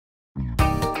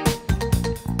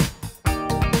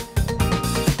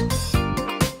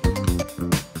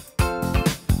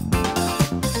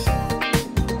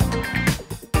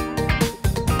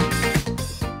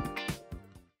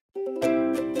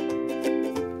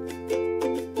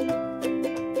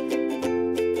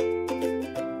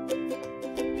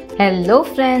Hello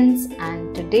friends,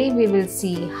 and today we will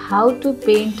see how to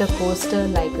paint a coaster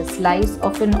like a slice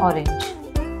of an orange.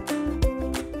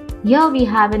 Here we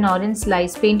have an orange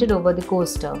slice painted over the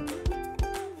coaster.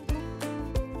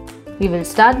 We will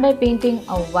start by painting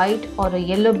a white or a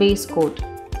yellow base coat.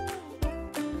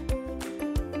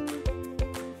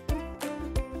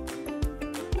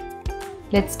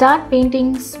 Let's start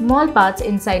painting small parts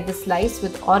inside the slice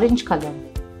with orange color.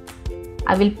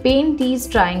 I will paint these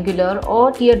triangular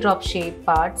or teardrop shaped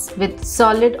parts with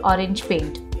solid orange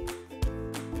paint.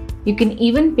 You can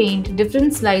even paint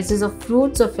different slices of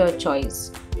fruits of your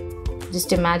choice.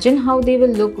 Just imagine how they will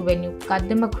look when you cut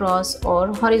them across or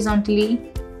horizontally.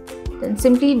 Then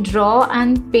simply draw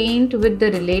and paint with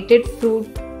the related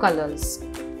fruit colors.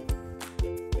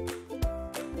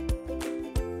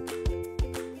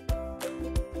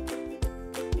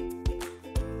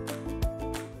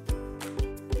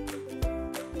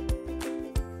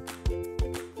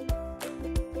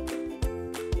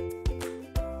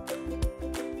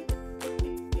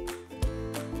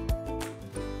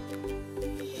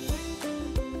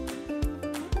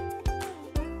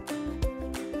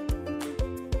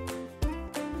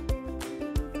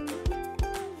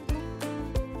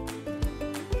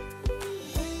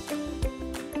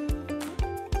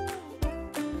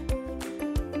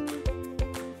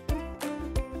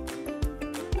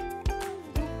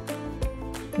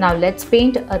 Now let's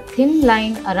paint a thin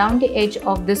line around the edge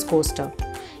of this coaster.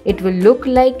 It will look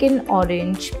like an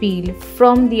orange peel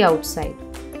from the outside.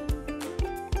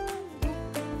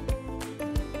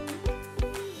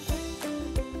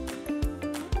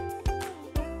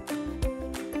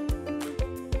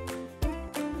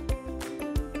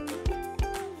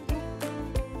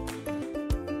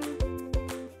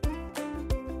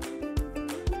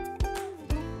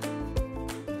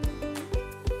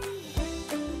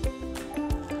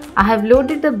 I have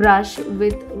loaded the brush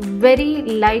with very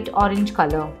light orange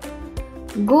color.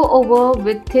 Go over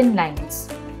with thin lines.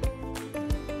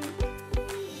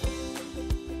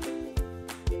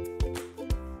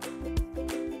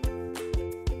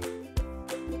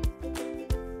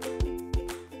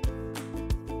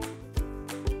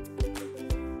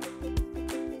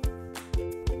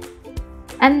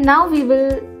 And now we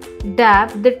will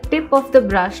dab the tip of the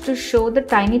brush to show the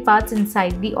tiny parts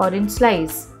inside the orange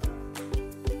slice.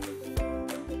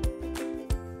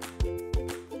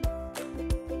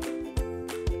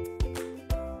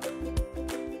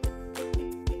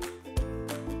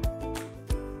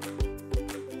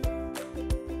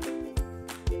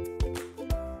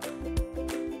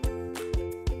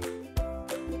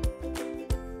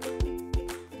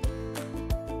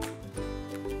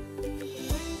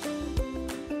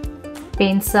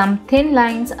 Paint some thin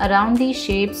lines around these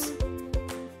shapes.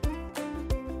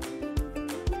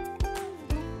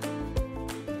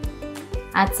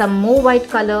 Add some more white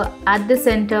color at the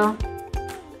center.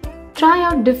 Try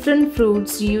out different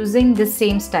fruits using the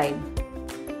same style.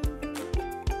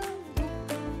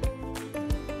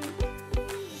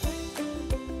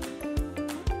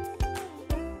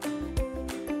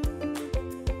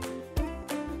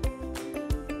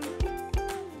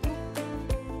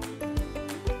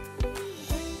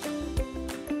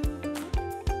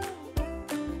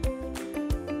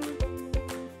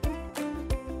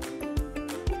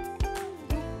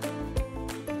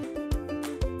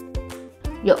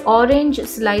 Your orange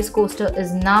slice coaster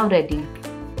is now ready.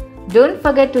 Don't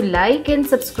forget to like and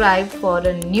subscribe for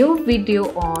a new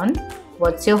video on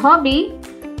What's Your Hobby?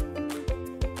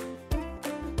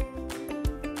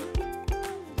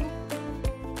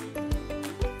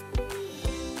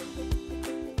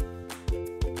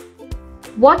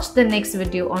 Watch the next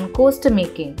video on coaster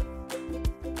making.